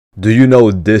Do you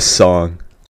know this song?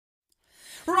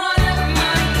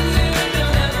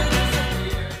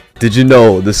 Did you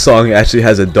know the song actually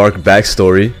has a dark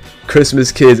backstory?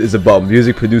 Christmas Kids is about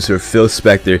music producer Phil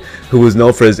Spector, who was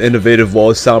known for his innovative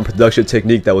wall sound production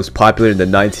technique that was popular in the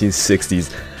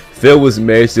 1960s. Phil was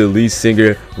married to the lead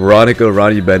singer Veronica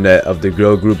Ronnie Bennett of the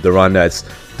girl group The Ronettes.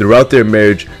 Throughout their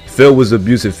marriage, Phil was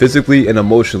abusive physically and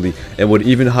emotionally, and would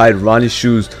even hide Ronnie's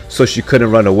shoes so she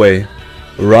couldn't run away.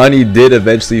 Ronnie did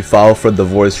eventually file for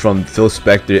divorce from Phil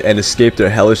Spector and escaped their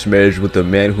hellish marriage with the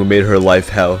man who made her life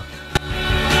hell.